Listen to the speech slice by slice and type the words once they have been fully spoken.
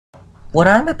What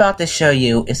I'm about to show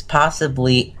you is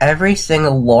possibly every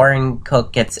single Lauren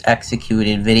Cook gets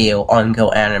executed video on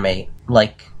GoAnimate,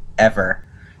 like, ever.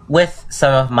 With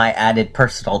some of my added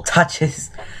personal touches.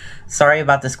 Sorry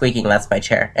about the squeaking, that's my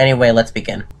chair. Anyway, let's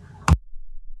begin.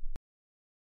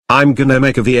 I'm gonna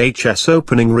make a VHS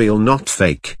opening reel, not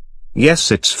fake. Yes,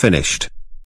 it's finished.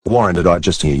 Warren, did I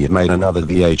just hear you made another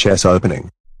VHS opening?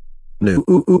 No.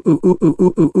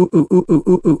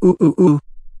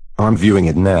 I'm viewing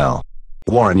it now.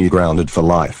 Warren, you grounded for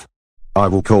life. I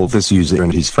will call this user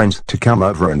and his friends to come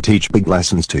over and teach big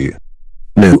lessons to you.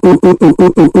 No.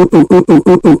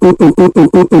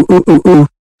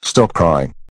 Stop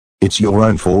crying. It's your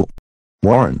own fault.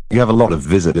 Warren, you have a lot of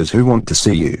visitors who want to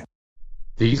see you.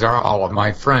 These are all of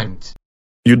my friends.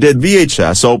 You did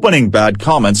VHS opening, bad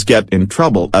comments get in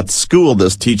trouble at school.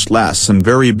 This teach lesson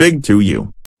very big to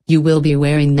you. You will be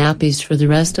wearing nappies for the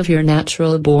rest of your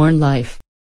natural born life.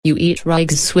 You eat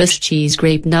rice, Swiss cheese,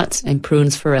 grape nuts and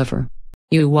prunes forever.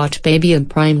 You watch baby and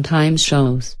primetime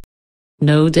shows.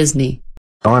 No Disney.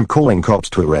 I'm calling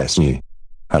cops to arrest you.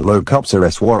 Hello cops,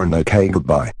 arrest Warren. Okay,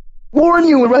 goodbye. Warren,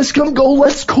 you arrest him, go,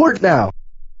 let's court now.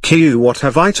 Q, what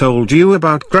have I told you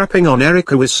about grapping on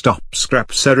Erica with stop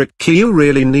scraps? Eric Q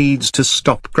really needs to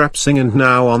stop grapsing, and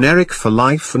now on Eric for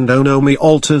life, and oh no, me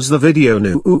alters the video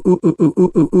new.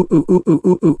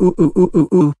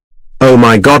 Oh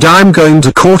my god, I'm going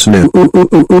to court now.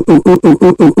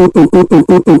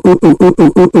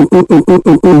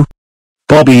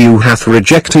 Bobby, you hath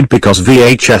rejected because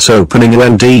VHS opening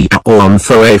UND on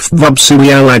for a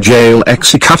vubsuiala jail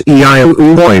exicut eo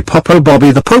boy popo Bobby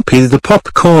the popey the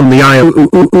popcorn the io.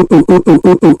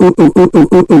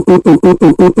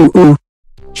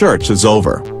 Church is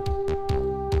over.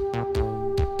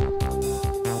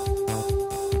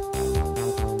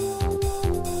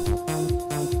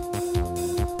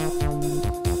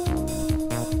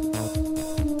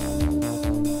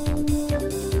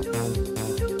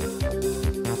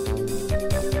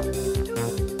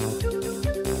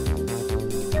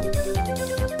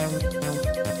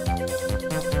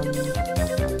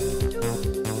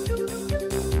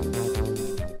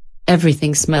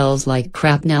 Everything smells like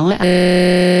crap now.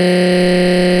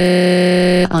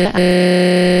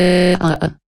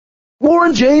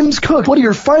 Warren James Cook, what are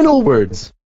your final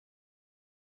words?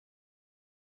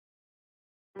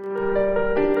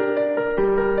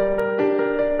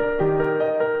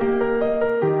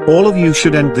 All of you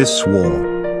should end this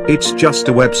war. It's just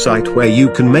a website where you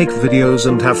can make videos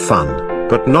and have fun,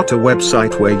 but not a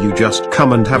website where you just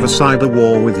come and have a cyber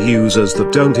war with users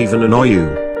that don't even annoy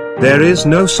you. There is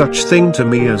no such thing to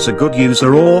me as a good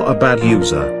user or a bad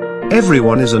user.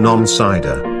 Everyone is a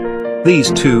non-sider.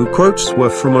 These two quotes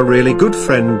were from a really good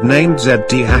friend named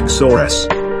ZDHaxorS.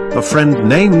 A friend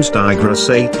named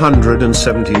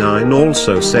Digress879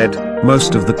 also said,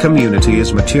 most of the community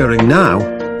is maturing now.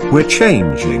 We're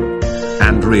changing.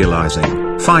 And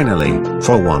realizing, finally,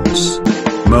 for once.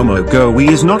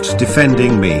 Momogowi is not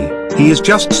defending me, he is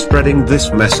just spreading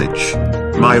this message.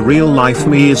 My real life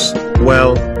me is,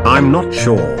 well, I'm not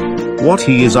sure what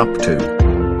he is up to.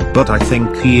 But I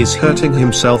think he is hurting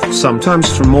himself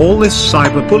sometimes from all this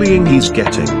cyberbullying he's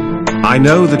getting. I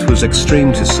know that was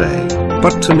extreme to say,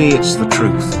 but to me it's the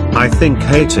truth. I think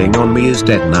hating on me is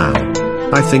dead now.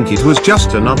 I think it was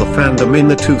just another fandom in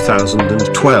the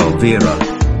 2012 era.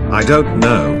 I don't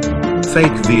know.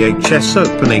 Fake VHS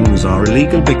openings are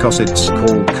illegal because it's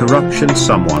called corruption,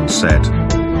 someone said.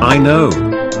 I know.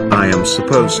 I am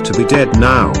supposed to be dead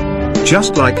now.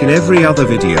 Just like in every other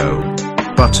video.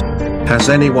 But, has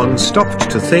anyone stopped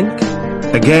to think?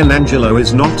 Again, Angelo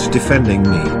is not defending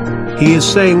me. He is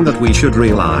saying that we should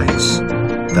realize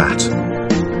that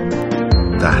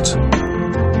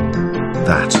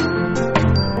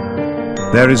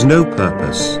there is no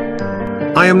purpose.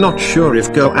 I am not sure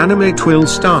if GoAnimate will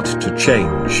start to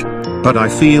change, but I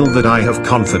feel that I have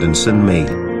confidence in me.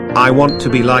 I want to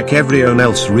be like everyone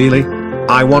else, really.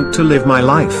 I want to live my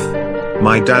life.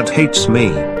 My dad hates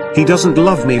me. He doesn't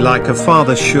love me like a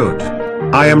father should.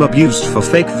 I am abused for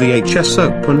fake VHS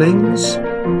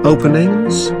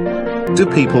openings? Do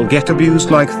people get abused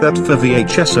like that for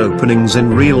VHS openings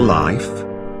in real life?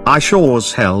 I sure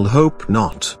as hell hope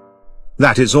not.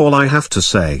 That is all I have to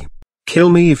say. Kill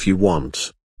me if you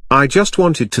want. I just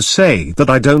wanted to say that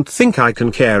I don't think I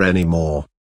can care anymore.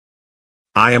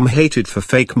 I am hated for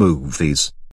fake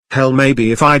movies. Hell,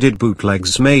 maybe if I did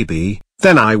bootlegs, maybe,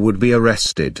 then I would be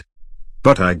arrested.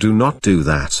 But I do not do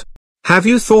that. Have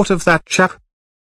you thought of that, chap?